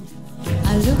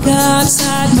I look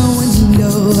outside my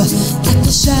window at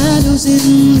the shadows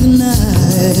in the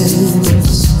night.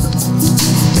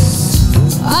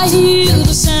 I hear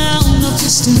the sound of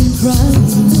distant crying,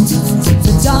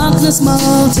 the darkness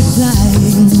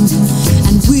multiplying,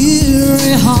 and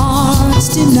weary hearts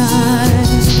denied.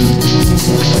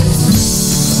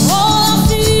 All I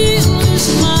feel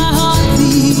is my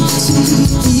heartbeat,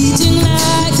 beating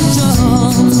like a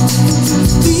drum,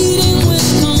 beating with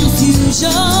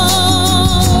confusion.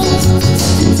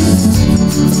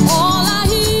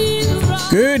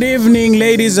 Good evening,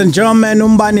 ladies and gentlemen.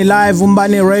 Umbani Live,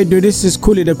 Umbani Radio. This is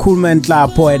Kuli the Cool Man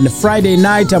Tlapo. And Friday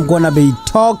night, I'm going to be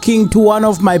talking to one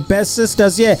of my best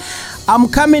sisters. Yeah, I'm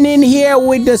coming in here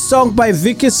with the song by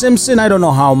Vicky Simpson. I don't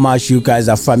know how much you guys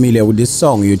are familiar with this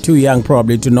song. You're too young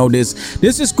probably to know this.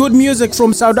 This is good music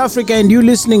from South Africa, and you're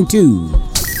listening to...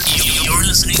 You're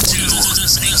listening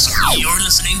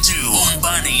to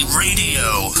Umbani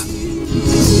Radio.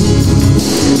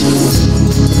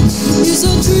 It's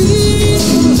a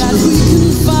dream that we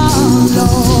can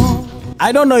follow.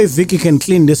 I don't know if Vicky can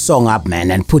clean this song up,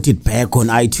 man, and put it back on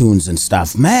iTunes and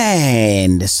stuff.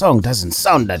 Man, the song doesn't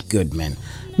sound that good, man.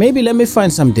 Maybe let me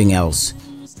find something else.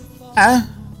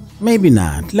 Maybe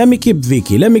not. Let me keep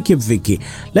Vicky.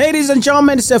 Ladies and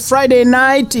gentlemen, it's a Friday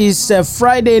night. It's a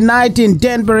Friday night in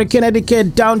Danbury,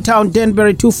 Connecticut, downtown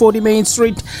Danbury, 240 Main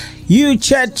Street. You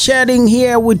chatting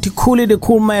here with Kuli the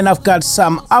Cool Man. I've got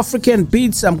some African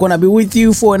beats. I'm going to be with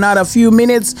you for another few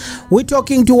minutes. We're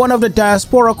talking to one of the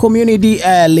diaspora community,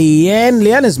 Leanne.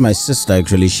 Leanne is my sister,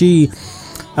 actually. She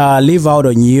live out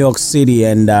of New York City,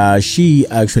 and she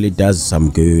actually does some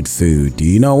good food.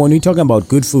 You know, when we're talking about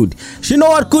good food, she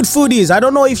know what good food is. I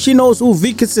don't know if she knows who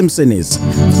Vicky Simpson is.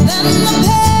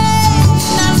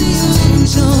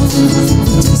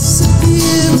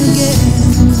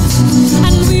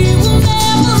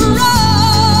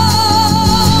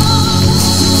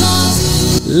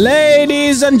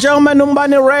 Ladies and gentlemen,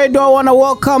 Umbani Radio, I want to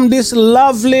welcome this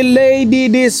lovely lady,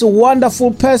 this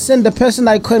wonderful person, the person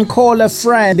I can call a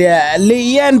friend,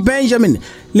 Leanne Benjamin.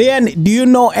 Leanne, do you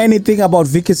know anything about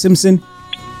Vicky Simpson?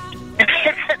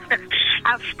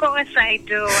 Of course I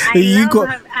do.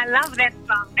 I love that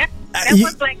song. That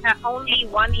was like her only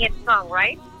one-hit song,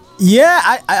 right?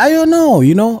 Yeah, I don't know,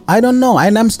 I don't know.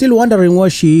 And I'm still wondering where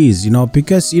she is,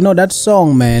 because, that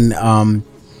song, man,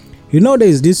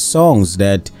 there's these songs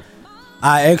that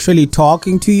are actually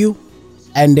talking to you,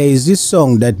 and there's this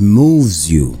song that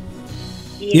moves you.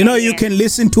 Yeah, you can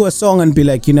listen to a song and be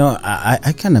like,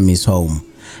 I kind of miss home.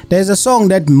 There's a song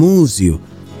that moves you.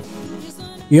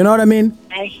 You know what I mean?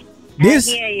 I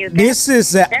hear you. This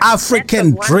is an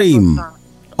African dream.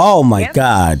 Oh my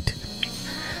God.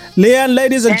 Leanne,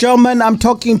 ladies and gentlemen, I'm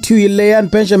talking to you, Leanne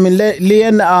Benjamin.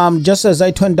 Leanne, just as I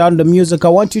turn down the music, I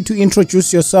want you to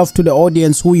introduce yourself to the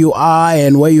audience, who you are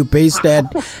and where you're based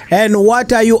at, and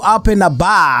what are you up and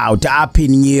about up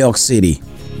in New York City?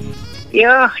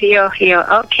 Yo.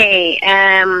 Okay.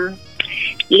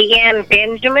 Leanne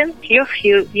Benjamin. You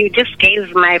just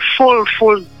gave my full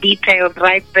details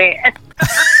right there.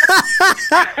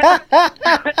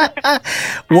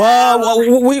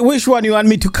 Well, which one you want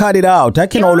me to cut it out? I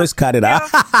can always cut it out.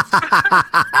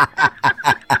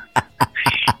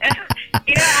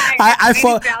 I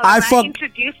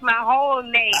introduced my whole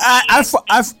name.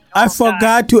 I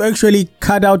forgot to actually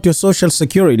cut out your social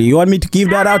security. You want me to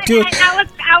give that out too? I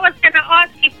was gonna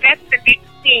ask if that's the next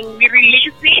thing we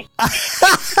release it.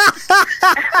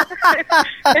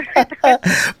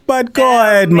 But go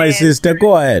ahead, my sister.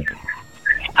 Go ahead.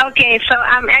 Okay, so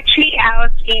I'm actually out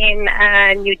in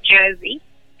New Jersey.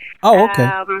 Oh, okay.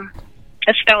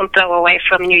 A stone throw away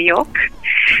from New York.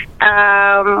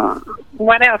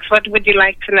 What else? What would you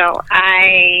like to know?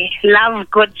 I love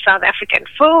good South African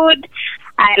food.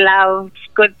 I love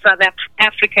good South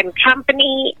African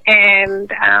company.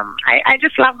 And I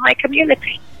just love my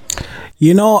community.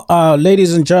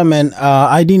 Ladies and gentlemen,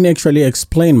 I didn't actually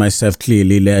explain myself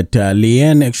clearly that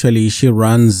Leanne, actually, she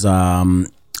runs...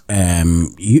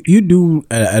 you do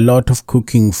a lot of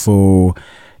cooking for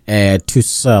to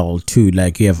sell too,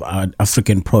 like you have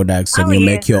African products and you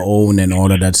make your own and all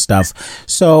of that stuff.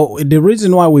 So the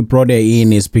reason why we brought her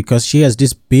in is because she has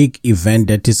this big event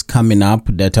that is coming up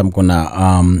that I'm gonna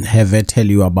have her tell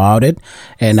you about it,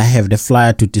 and I have the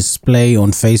flyer to display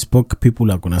on Facebook.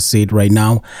 People are gonna see it right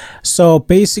now. So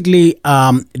basically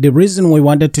the reason we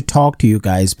wanted to talk to you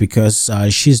guys because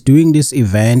she's doing this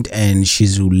event and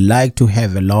she's would like to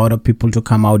have a lot of people to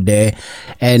come out there,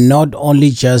 and not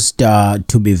only just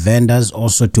to be vendors,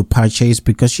 also to purchase,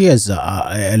 because she has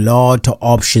a lot of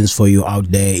options for you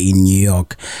out there in New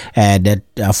York that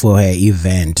for her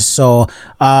event. So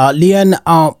Leanne,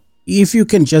 if you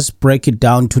can just break it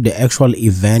down to the actual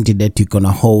event that you're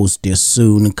gonna host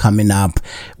soon coming up,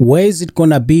 where is it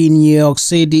gonna be in New York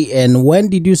City, and when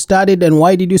did you start it, and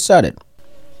why did you start it?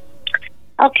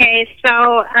 Okay, so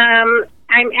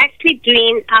I'm actually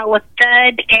doing our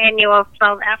third annual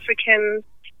South African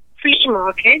flea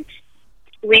market,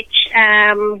 which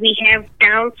we have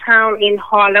downtown in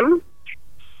Harlem,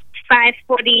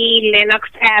 540 Lenox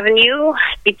Avenue,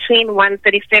 between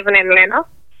 137 and Lenox.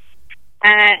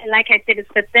 Like I said, it's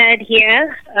the third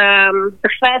year. The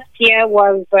first year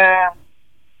was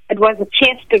it was a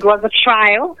test, it was a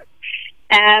trial.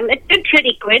 It did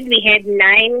pretty good. We had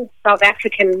 9 South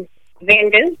African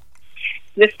vendors.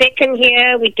 The second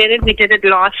year we did it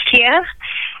last year,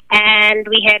 and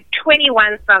we had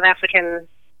 21 South African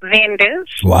vendors.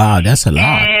 Wow, that's a lot.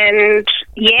 And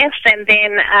yes, and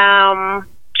then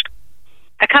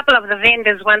a couple of the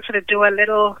vendors wanted to do a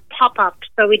little pop-up,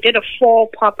 so we did a fall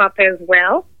pop-up as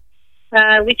well,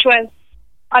 which was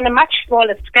on a much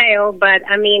smaller scale, but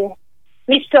I mean,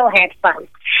 we still had fun.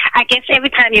 I guess every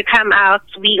time you come out,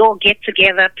 we all get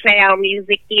together, play our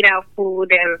music, eat our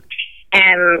food,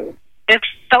 and just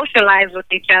socialize with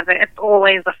each other. It's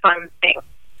always a fun thing.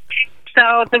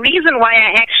 So the reason why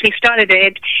I actually started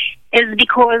it is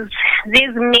because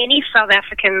there's many South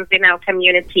Africans in our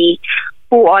community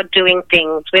who are doing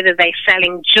things, whether they're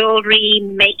selling jewelry,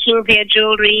 making their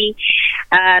jewelry,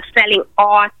 selling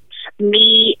art,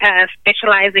 me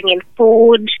specializing in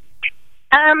food,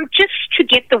 just to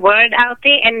get the word out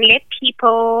there and let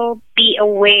people be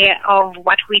aware of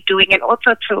what we're doing, and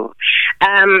also to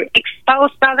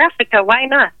expose South Africa. Why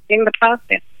not in the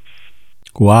process?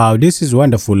 Wow, this is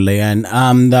wonderful,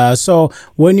 Leanne. So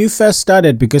when you first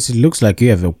started, because it looks like you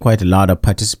have quite a lot of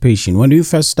participation, when you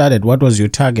first started, what was your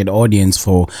target audience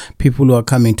for people who are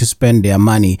coming to spend their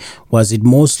money? Was it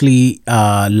mostly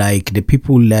like the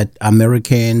people that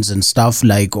Americans and stuff,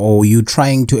 like, or you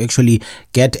trying to actually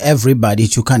get everybody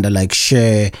to kind of like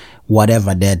share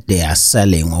whatever that they are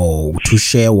selling, or to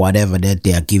share whatever that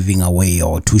they are giving away,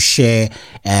 or to share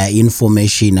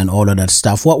information and all of that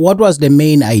stuff? What was the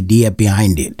main idea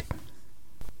behind it?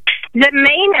 The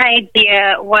main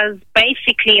idea was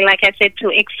basically, like I said, to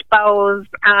expose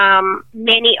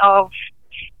many of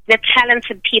the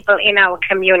talented people in our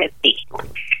community.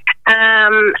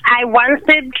 I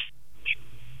wanted,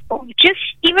 just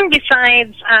even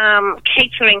besides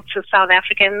catering to South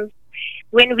Africans,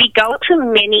 when we go to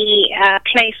many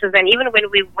places, and even when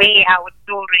we wear our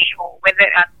jewelry, or whether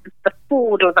it's the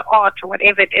food or the art or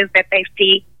whatever it is that they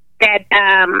see, that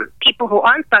people who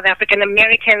aren't South African,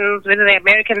 Americans, whether they're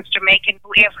Americans, Jamaican,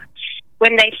 whoever,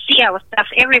 when they see our stuff,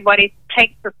 everybody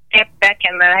takes a step back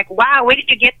and they're like, wow, where did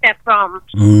you get that from?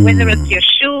 Whether it's your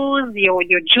shoes,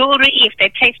 your jewelry, if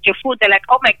they taste your food, they're like,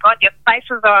 oh my God, your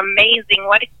spices are amazing.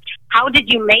 How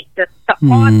did you make this? The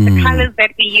art, the colors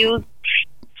that we use.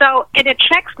 So it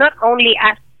attracts not only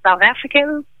us South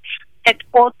Africans, it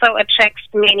also attracts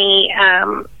many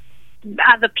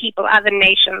other people, other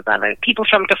nations, other people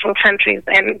from different countries,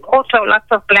 and also lots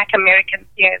of Black Americans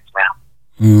here as well.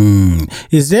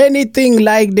 Is there anything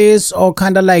like this, or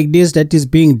kind of like this, that is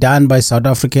being done by South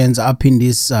Africans up in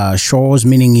these shores,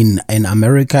 meaning in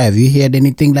America? Have you heard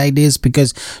anything like this?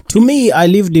 Because to me, I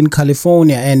lived in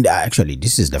California, and actually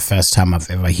this is the first time I've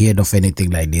ever heard of anything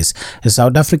like this, a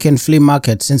South African flea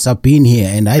market, since I've been here,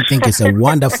 and I think it's a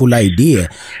wonderful idea.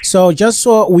 So just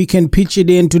so we can pitch it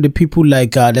into the people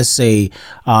like, let's say,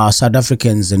 South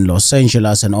Africans in Los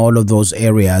Angeles and all of those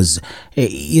areas,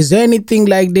 is there anything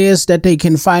like this that they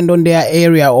can find on their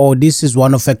area, or this is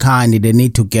one of a kind, they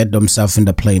need to get themselves in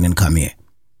the plane and come here?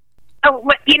 Oh,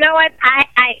 well, you know what?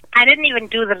 I didn't even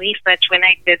do the research when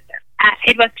I did this.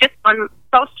 It was just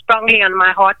so strongly on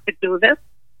my heart to do this.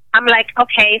 I'm like,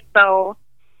 okay, so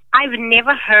I've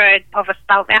never heard of a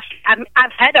South African.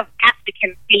 I've heard of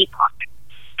African flea market.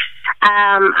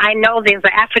 I know there's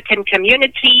an African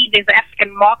community, there's an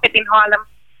African market in Harlem,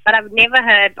 but I've never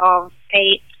heard of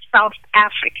a South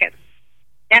African.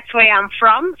 That's where I'm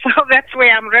from, so that's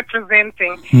where I'm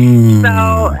representing. So,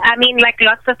 I mean, like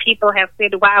lots of people have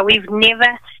said, wow, we've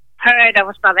never heard of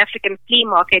a South African flea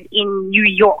market in New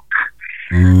York.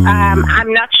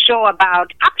 I'm not sure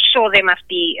about, I'm sure there must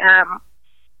be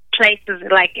places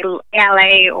like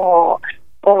LA or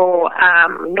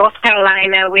North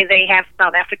Carolina where they have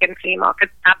South African flea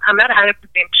markets. I'm not 100%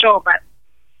 sure, but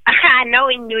I know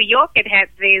in New York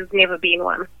there's never been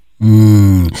one.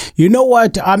 You know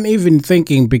what? I'm even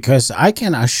thinking, because I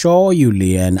can assure you,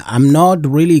 Leanne, I'm not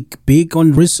really big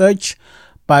on research,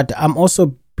 but I'm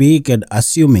also big at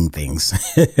assuming things.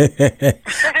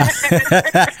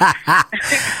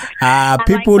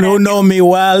 People who know me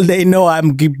well, they know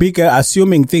I'm big at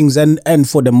assuming things, and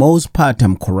for the most part,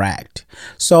 I'm correct.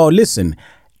 So listen,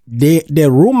 the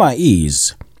rumor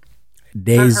is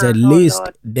there's at least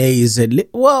the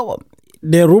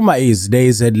rumor is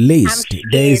there's at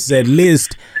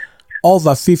least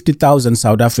over 50,000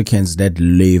 South Africans that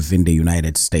live in the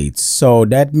United States. So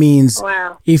that means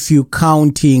if you're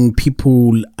counting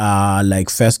people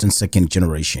like first and second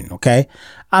generation, okay?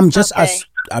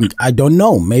 I don't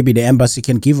know. Maybe the embassy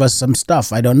can give us some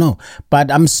stuff. I don't know. But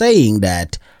I'm saying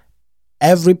that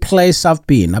every place I've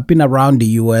been around the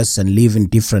US and live in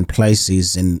different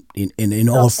places in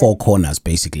all four corners,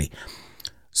 basically.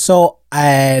 So,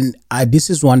 and this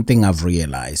is one thing I've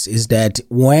realized is that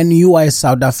when you are a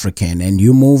South African and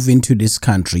you move into this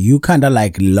country, you kind of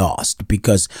like lost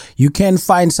because you can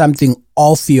find something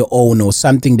of your own or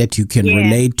something that you can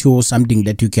relate to or something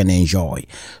that you can enjoy.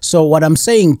 So what I'm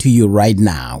saying to you right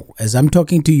now, as I'm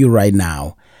talking to you right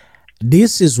now,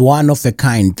 this is one of a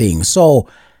kind thing. So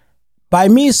by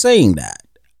me saying that,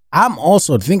 I'm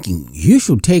also thinking you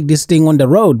should take this thing on the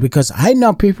road because I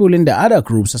know people in the other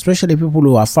groups, especially people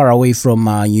who are far away from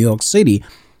New York City,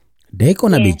 they're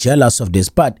going to be jealous of this.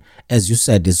 But as you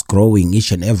said, it's growing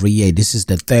each and every year. This is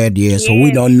the third year. So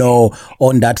we don't know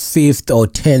on that 5th or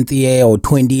 10th year or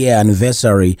 20th year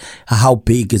anniversary, how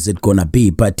big is it going to be?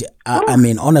 But I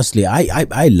mean, honestly,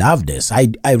 I love this.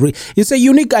 It's a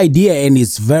unique idea and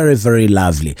it's very, very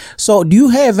lovely. So do you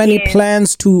have any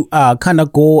plans to kind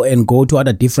of go to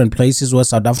other different places where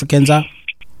South Africans are?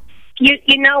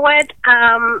 You know what?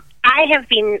 I have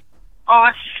been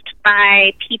asked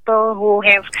by people who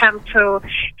have come to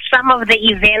some of the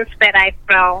events that I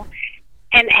throw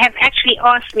and have actually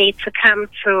asked me to come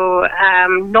to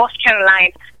North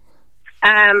Carolina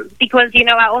because, you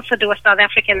know, I also do a South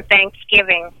African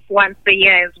Thanksgiving once a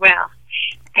year as well.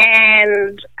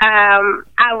 And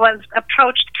I was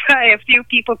approached by a few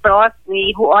people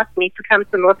who asked me to come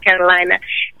to North Carolina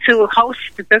to host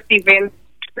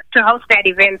that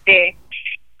event there.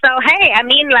 So, hey, I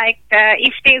mean, like,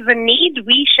 if there's a need,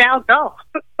 we shall go.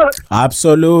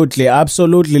 Absolutely,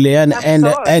 Leanne.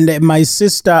 And my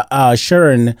sister,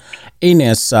 Sharon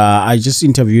Ines, I just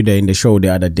interviewed her in the show the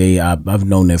other day. I've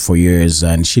known her for years,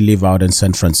 and she lives out in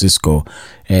San Francisco.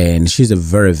 And she's a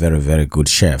very, very, very good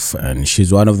chef. And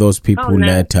she's one of those people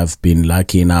that have been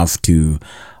lucky enough to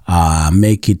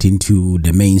make it into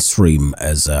the mainstream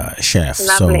as a chef.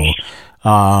 Lovely.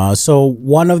 So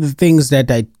one of the things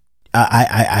that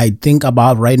I think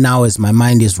about right now as my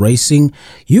mind is racing,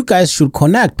 you guys should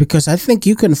connect because I think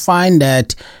you can find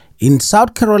that in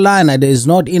South Carolina, there is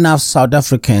not enough South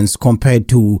Africans compared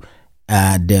to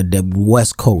the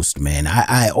West Coast, man.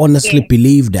 I honestly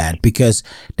believe that because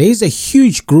there is a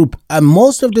huge group.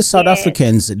 Most of the South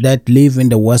Africans that live in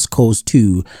the West Coast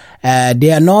too,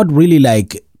 they are not really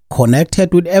like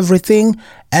connected with everything.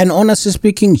 And honestly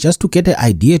speaking, just to get an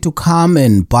idea to come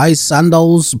and buy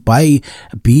sandals, buy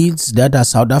beads that are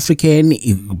South African,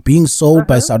 being sold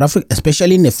by South Africa,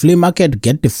 especially in the flea market,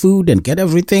 get the food and get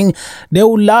everything. They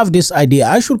will love this idea.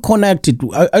 I should connect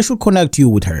you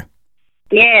with her.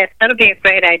 Yes, that'll be a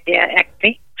great idea,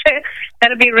 actually.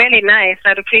 That'll be really nice.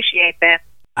 I'd appreciate that.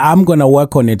 I'm going to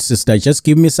work on it, sister. Just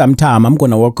give me some time. I'm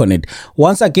going to work on it.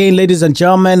 Once again, ladies and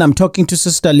gentlemen, I'm talking to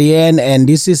Sister Leanne, and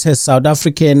this is her South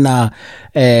African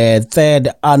third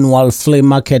annual flea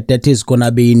market that is going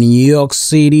to be in New York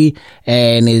City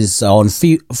and is on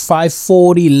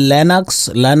 540 Lenox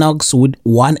with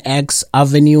 1X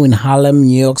Avenue in Harlem,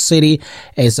 New York City.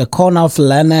 It's a corner of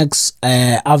Lenox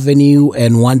Avenue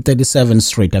and 137th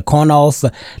Street. A corner of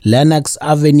Lenox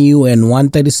Avenue and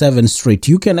 137th Street.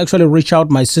 You can actually reach out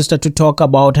my sister to talk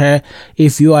about her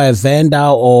if you are a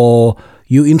vendor or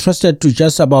you're interested to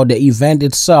just about the event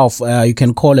itself. You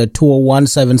can call her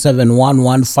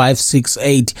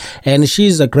 201-771-1568, and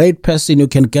she's a great person. You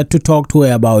can get to talk to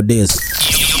her about this.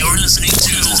 You're listening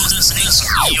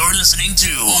to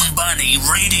Umbani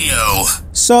Radio.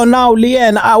 So now,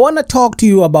 Leanne, I want to talk to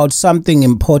you about something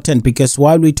important because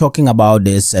while we're talking about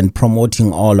this and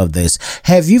promoting all of this,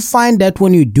 have you find that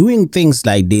when you're doing things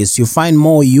like this, you find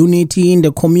more unity in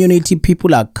the community?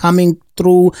 People are coming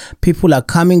through, people are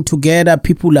coming together,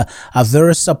 people are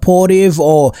very supportive,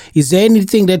 or is there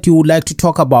anything that you would like to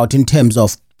talk about in terms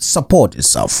of support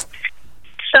itself?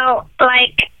 So,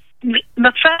 like,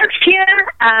 the first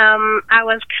year, I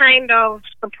was kind of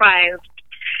surprised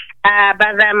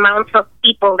by the amount of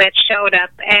people that showed up.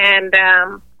 And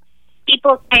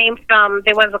people came from,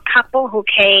 there was a couple who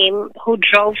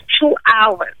drove 2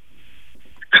 hours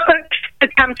to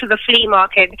come to the flea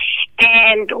market.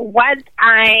 And what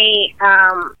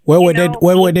where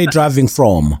were they driving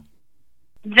from?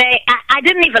 I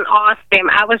didn't even ask them.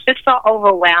 I was just so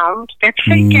overwhelmed that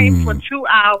they came for 2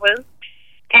 hours.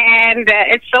 And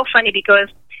it's so funny because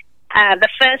the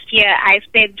first year I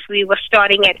said we were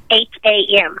starting at 8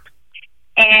 a.m.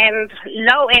 And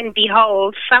lo and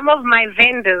behold, some of my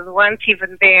vendors weren't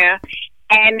even there,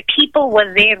 and people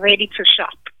were there ready to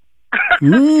shop.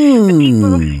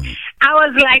 I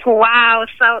was like, wow.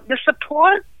 So the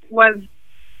support was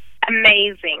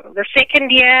amazing. The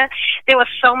second year, there were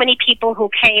so many people who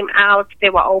came out.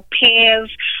 There were au pairs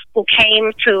who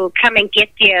came to come and get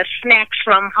their snacks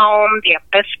from home, their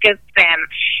biscuits and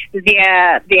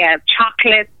their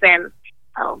chocolates, and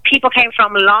people came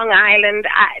from Long Island.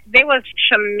 There was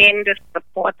tremendous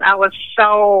support. I was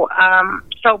so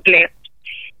blessed.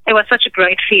 It was such a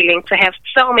great feeling to have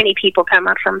so many people come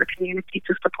out from the community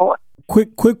to support.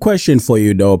 Quick question for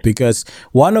you though, because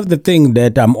one of the things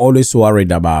that I'm always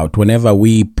worried about whenever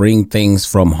we bring things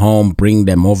from home, bring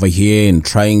them over here and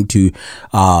trying to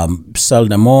sell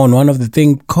them on, one of the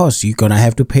things, course, you're going to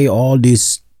have to pay all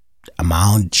these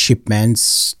amount,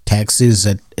 shipments, taxes,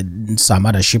 and some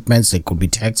other shipments, there could be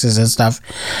taxes and stuff.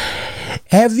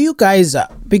 Have you guys,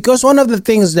 because one of the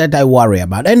things that I worry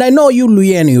about, and I know you,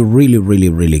 Luyen, you're really, really,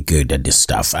 really good at this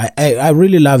stuff. I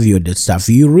really love you at this stuff.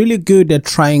 You're really good at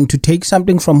trying to take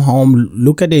something from home,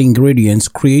 look at the ingredients,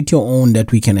 create your own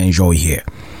that we can enjoy here.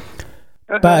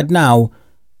 But now,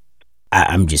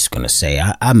 I'm just going to say,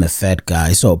 I'm a fat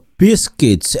guy. So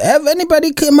biscuits, have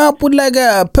anybody came up with like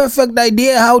a perfect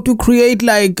idea how to create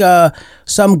like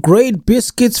some great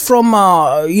biscuits from,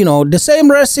 the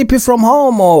same recipe from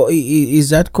home? Or is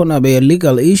that going to be a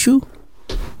legal issue?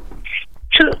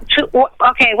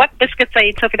 Okay, what biscuits are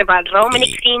you talking about?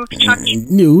 Romany cream,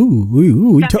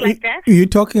 chocolate? Stuff like that? You're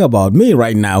talking about me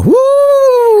right now.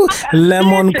 Woo!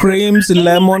 Lemon creams.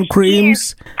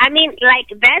 Yes. I mean, like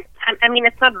that. I mean,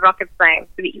 it's not rocket science.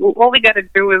 All we got to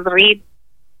do is read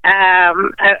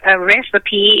a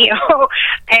recipe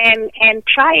and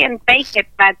try and bake it.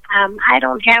 But I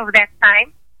don't have that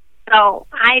time, so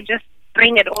I just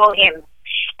bring it all in.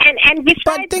 And besides,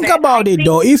 but think about it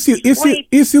though.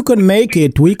 If you can make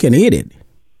it, we can eat it.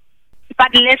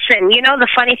 But listen, the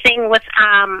funny thing with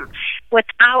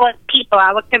our people,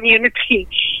 our community,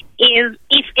 is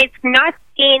if it's not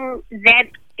in that.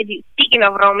 Speaking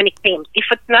of Romany creams, if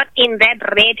it's not in that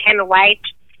red and white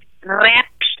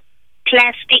wrapped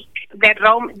plastic that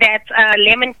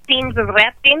lemon creams is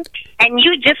wrapped in, and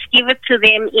you just give it to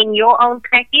them in your own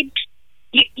package,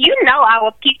 you know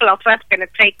our people are first going to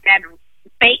take that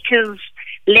baker's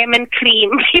lemon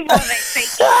cream before they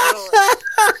take yours.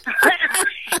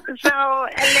 So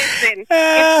listen, it's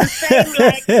the same.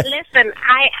 Like, listen,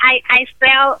 I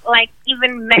sell like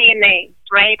even mayonnaise,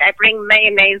 right? I bring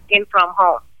mayonnaise in from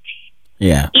home.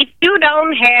 Yeah. If you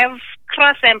don't have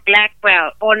Cross and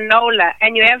Blackwell or Nola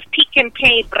and you have Pick and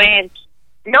Pay brand,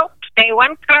 nope, they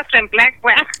want Cross and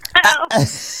Blackwell.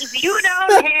 If you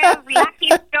don't have Lucky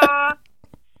Star,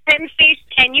 Pinfish,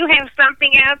 and you have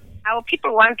something else, our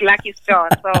people want Lucky Star.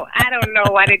 So I don't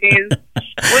know what it is.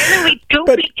 Whether we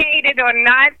duplicate it or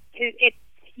not,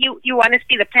 you want to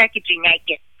see the packaging, I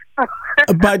guess.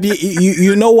 But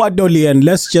you know what, Dolly, and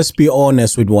let's just be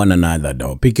honest with one another,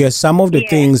 though, because some of the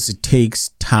things it takes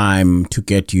time to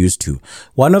get used to.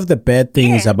 One of the bad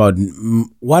things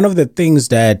one of the things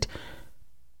that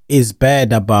is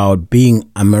bad about being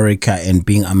America and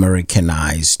being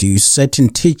Americanized, you certain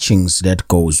teachings that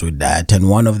goes with that. And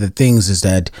one of the things is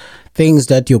that things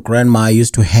that your grandma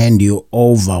used to hand you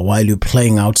over while you're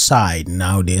playing outside,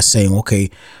 now they're saying, okay,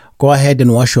 go ahead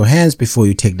and wash your hands before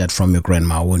you take that from your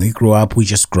grandma. When we grew up, we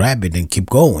just grab it and keep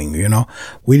going,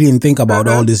 We didn't think about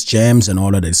all these jams and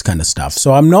all of this kind of stuff.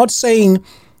 So I'm not saying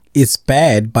it's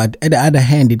bad, but at the other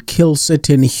hand, it kills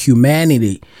certain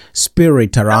humanity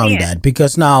spirit around that.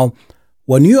 Because now,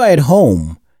 when you are at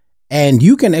home, and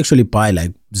you can actually buy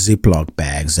like Ziploc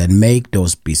bags and make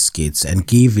those biscuits and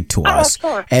give it to us.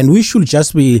 And we should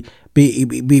just we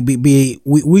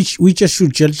just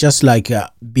should just like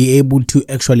be able to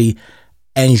actually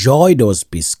enjoy those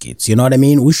biscuits. You know what I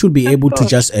mean? We should be able to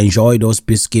just enjoy those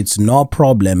biscuits, no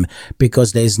problem,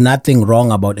 because there's nothing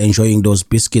wrong about enjoying those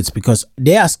biscuits because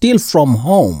they are still from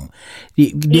home.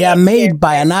 They are made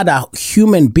by another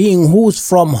human being who's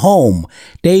from home.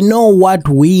 They know what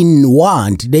we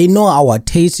want. They know our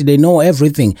taste. They know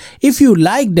everything. If you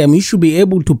like them, you should be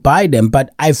able to buy them. But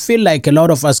I feel like a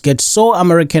lot of us get so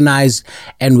Americanized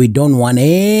and we don't want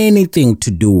anything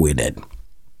to do with it.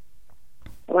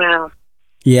 Wow.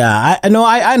 Yeah, I know.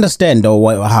 I understand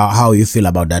though how you feel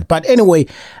about that. But anyway,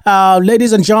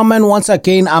 ladies and gentlemen, once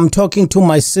again, I'm talking to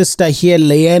my sister here,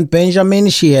 Leanne Benjamin.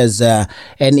 She has an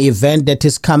event that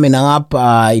is coming up.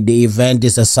 The event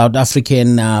is a South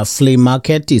African flea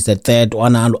market. It's the third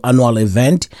annual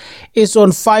event. It's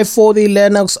on 540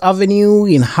 Lenox Avenue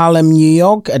in Harlem, New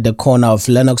York, at the corner of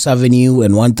Lenox Avenue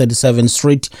and 137th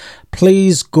Street.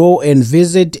 Please go and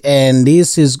visit, and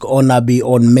this is gonna be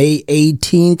on May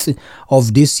 18th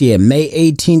of this year. May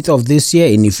 18th of this year,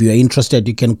 and if you're interested,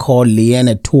 you can call Leanne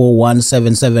at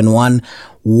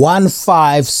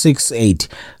 201-771-1568.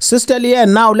 Sister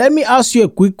Leanne, now let me ask you a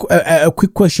quick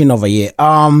question over here.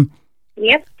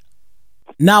 Yes.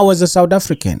 Now, as a South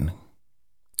African,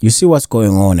 you see what's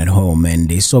going on at home, and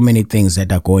there's so many things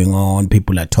that are going on,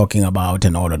 people are talking about,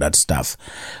 and all of that stuff.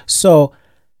 So,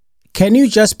 can you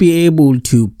just be able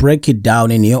to break it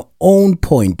down in your own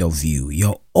point of view?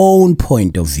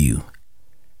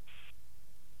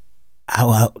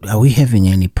 Are we having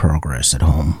any progress at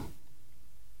home?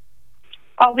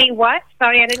 Are we what?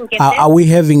 Sorry, I didn't get that. Are we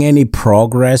having any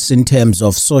progress in terms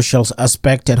of social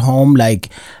aspect at home? Like,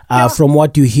 from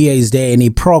what you hear, is there any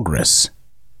progress?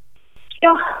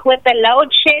 With the load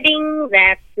shedding,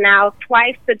 that's now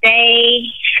twice a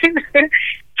day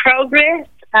progress.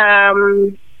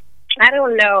 I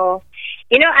don't know.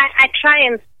 I try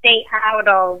and stay out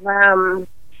of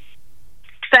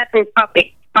certain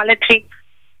topics, politics,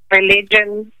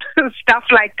 religion, stuff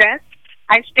like that.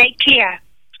 I stay clear.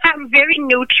 I'm very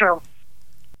neutral.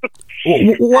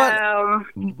 What?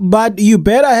 But you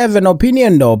better have an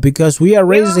opinion, though, because we are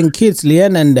raising kids,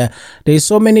 Leanne, and there's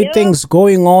so many things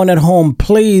going on at home.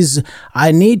 Please,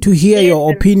 I need to hear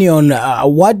your opinion.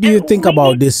 What do you think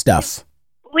about this stuff?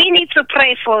 We need to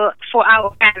pray for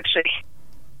our country.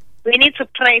 We need to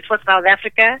pray for South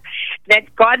Africa,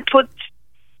 that God puts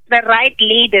the right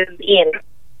leaders in.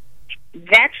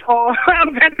 That's all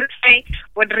I'm going to say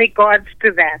with regards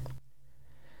to that.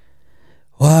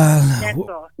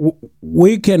 Well,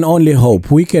 we can only hope.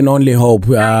 It's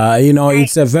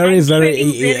a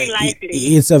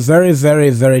very,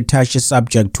 very touchy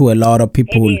subject to a lot of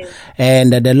people,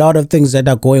 and a lot of things that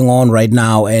are going on right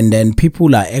now. And then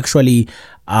people are actually,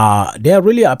 they're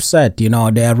really upset. They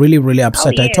are really, really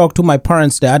upset. I talked to my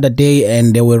parents the other day,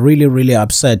 and they were really, really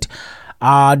upset.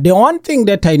 The one thing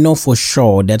that I know for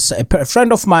sure, that's a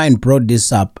friend of mine brought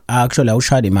this up. Actually, I'll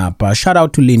shout him up. Shout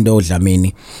out to Lindo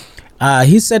Dlamini.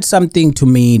 He said something to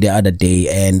me the other day,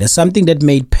 and something that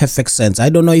made perfect sense. I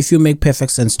don't know if you make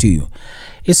perfect sense to you.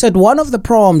 He said one of the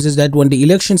problems is that when the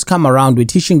elections come around, we're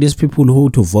teaching these people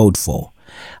who to vote for.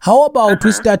 How about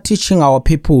we start teaching our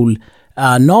people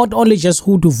not only just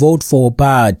who to vote for,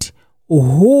 but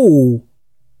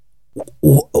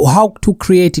how to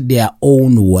create their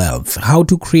own wealth, how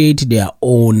to create their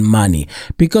own money.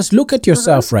 Because look at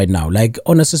yourself right now, like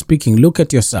honestly speaking, look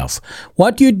at yourself.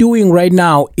 What you're doing right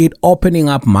now, it opening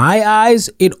up my eyes,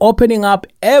 it opening up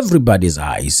everybody's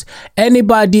eyes.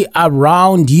 Anybody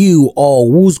around you or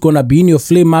who's gonna be in your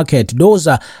flea market, those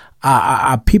are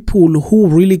people who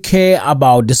really care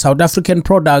about the South African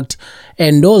product,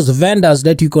 and those vendors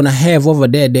that you're going to have over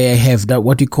there, they have that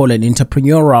what you call an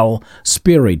entrepreneurial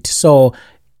spirit. So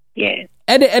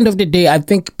at the end of the day, I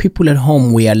think people at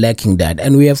home, we are lacking that.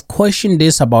 And we have questioned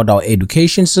this about our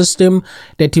education system,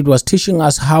 that it was teaching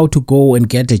us how to go and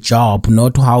get a job,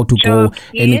 not how to go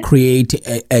and create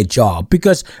a job.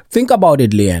 Because think about it,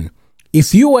 Leanne.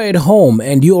 If you were at home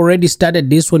and you already started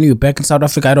this when you were back in South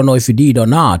Africa, I don't know if you did or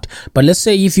not, but let's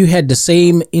say if you had the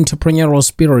same entrepreneurial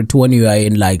spirit when you are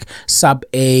in like sub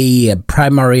A,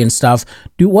 primary and stuff,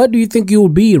 what do you think you will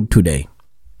be today?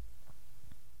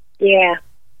 Yeah.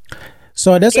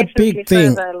 So that's a big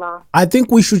thing. I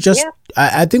think we should just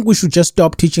I think we should just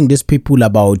stop teaching these people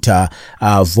about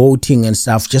voting and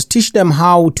stuff. Just teach them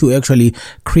how to actually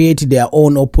create their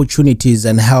own opportunities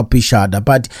and help each other.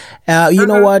 But you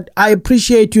know what? I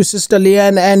appreciate you, Sister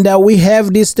Leanne, and we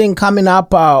have this thing coming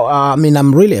up.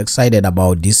 I'm really excited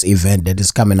about this event that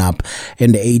is coming up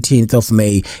in the 18th of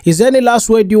May. Is there any last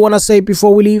word you want to say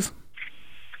before we leave?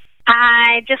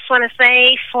 I just want to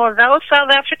say, for those South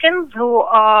Africans who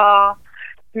are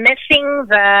missing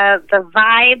the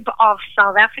vibe of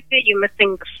South Africa, you're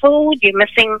missing the food, you're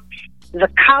missing the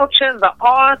culture, the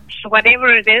arts, whatever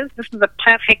it is, this is the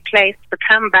perfect place to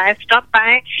come by. Stop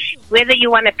by, whether you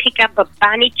want to pick up a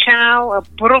bani chow, a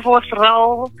boerewors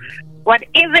roll,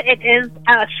 whatever it is,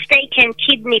 a steak and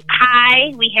kidney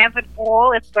pie, we have it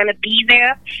all. It's going to be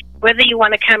there. Whether you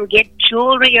want to come get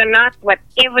jewelry or not,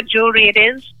 whatever jewelry it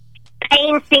is,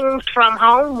 paintings from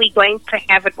home, we're going to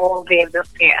have it all there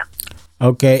this year.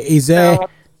 Okay, is there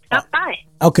stop by.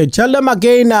 Okay, tell them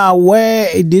again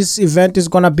where this event is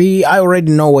going to be. I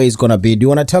already know where it's going to be. Do you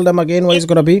want to tell them again where it's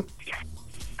going to be?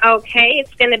 Okay,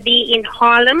 it's going to be in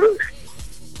Harlem,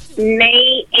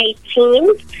 May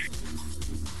 18th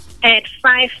at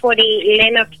 540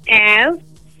 Lenox Ave,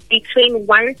 between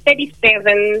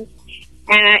 137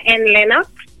 and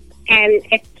Lenox. And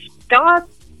it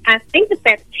starts, I think it's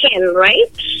at 10, right?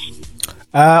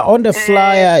 On the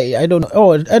flyer, I don't know.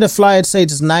 Oh, at the flyer it says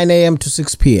it's 9 a.m. to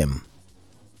 6 p.m.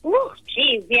 Oh,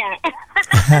 jeez, yeah.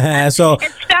 So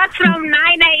it starts from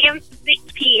 9 a.m. to 6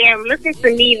 p.m. Listen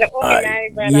to me, the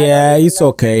organizer. yeah, it's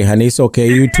okay, honey. It's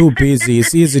okay. You're too busy.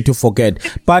 It's easy to forget.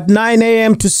 But 9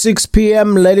 a.m. to 6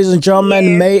 p.m., ladies and gentlemen,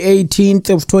 Yes. May 18th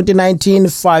of 2019,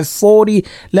 540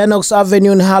 Lenox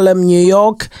Avenue in Harlem, New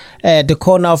York, at the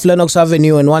corner of Lenox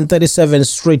Avenue and 137th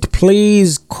Street.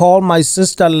 Please call my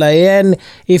sister Liane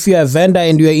if you're a vendor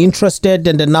and you're interested.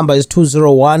 And the number is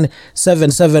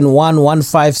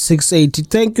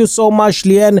 201-771-1568. Thank you so much,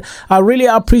 Liane. I really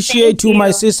appreciate you,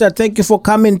 my sister. Thank you for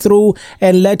coming through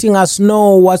and letting us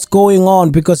know what's going on,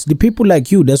 because the people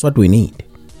like you, that's what we need.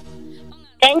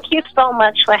 Thank you so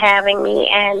much for having me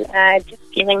and just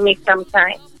giving me some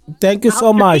time. Thank you so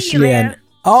Hope to much, see you Liane. there.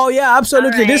 Oh yeah,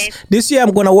 absolutely. All right. This year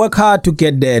I'm gonna work hard to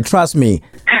get there. Trust me.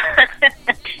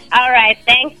 All right,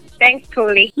 thanks,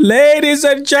 Cooley. Ladies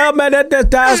and gentlemen, at the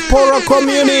diaspora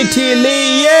community,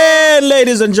 Liane,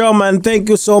 ladies and gentlemen, thank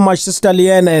you so much, Sister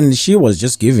Liane. And she was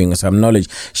just giving us some knowledge.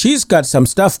 She's got some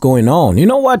stuff going on. You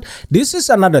know what? This is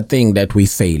another thing that we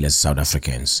fail as South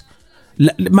Africans.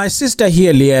 My sister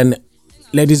here, Liane,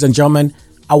 ladies and gentlemen,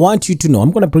 I want you to know,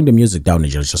 I'm going to bring the music down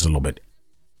just a little bit.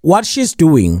 What she's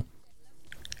doing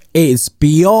is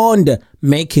beyond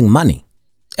making money.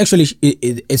 Actually,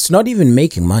 it's not even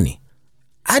making money.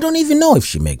 I don't even know if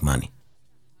she make money.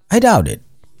 I doubt it.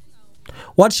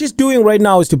 What she's doing right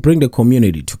now is to bring the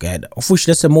community together, of which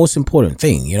that's the most important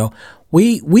thing. You know,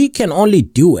 we can only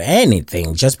do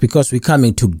anything just because we're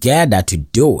coming together to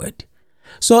do it.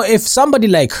 So if somebody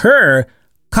like her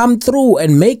come through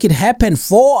and make it happen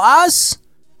for us,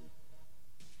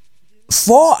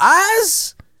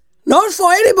 not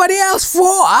for anybody else, for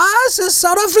us as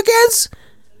South Africans,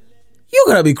 you're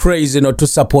going to be crazy not to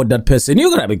support that person.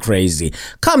 You're going to be crazy.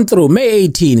 Come through May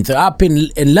 18th up in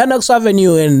Lenox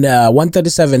Avenue in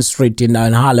 137th Street in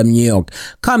Harlem, New York.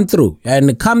 Come through and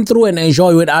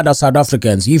enjoy with other South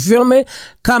Africans. You feel me?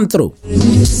 Come through. You're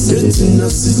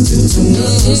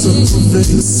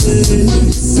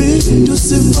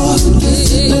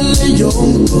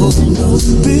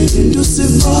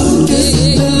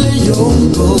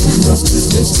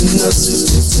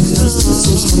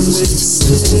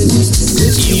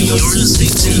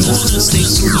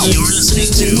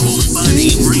listening to Bani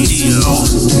Radio.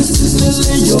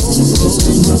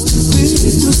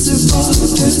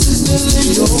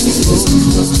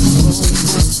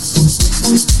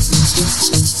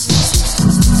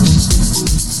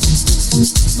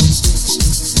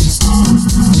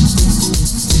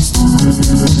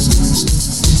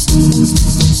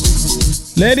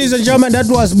 Ladies and gentlemen, that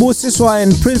was Busiswa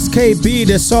and Prince KB.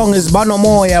 The song is Bano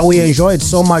Moya. We enjoyed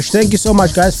so much. Thank you so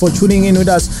much, guys, for tuning in with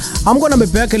us. I'm going to be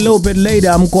back a little bit later.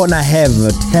 I'm going to have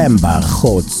Themba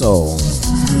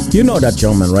Khotsong. You know that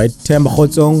gentleman, right? Themba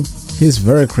Khotsong. He's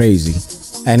very crazy.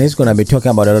 And he's going to be talking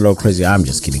about a little crazy. I'm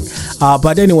just kidding.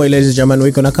 But anyway, ladies and gentlemen,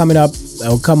 we're going to come it up.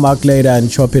 I'll come back later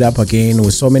and chop it up again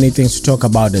with so many things to talk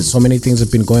about. There's so many things that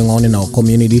have been going on in our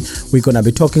community. We're going to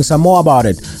be talking some more about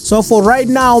it. So for right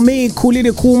now, me, Kuli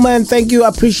the Cool Man, thank you. I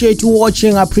appreciate you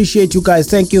watching. I appreciate you guys.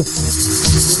 Thank you.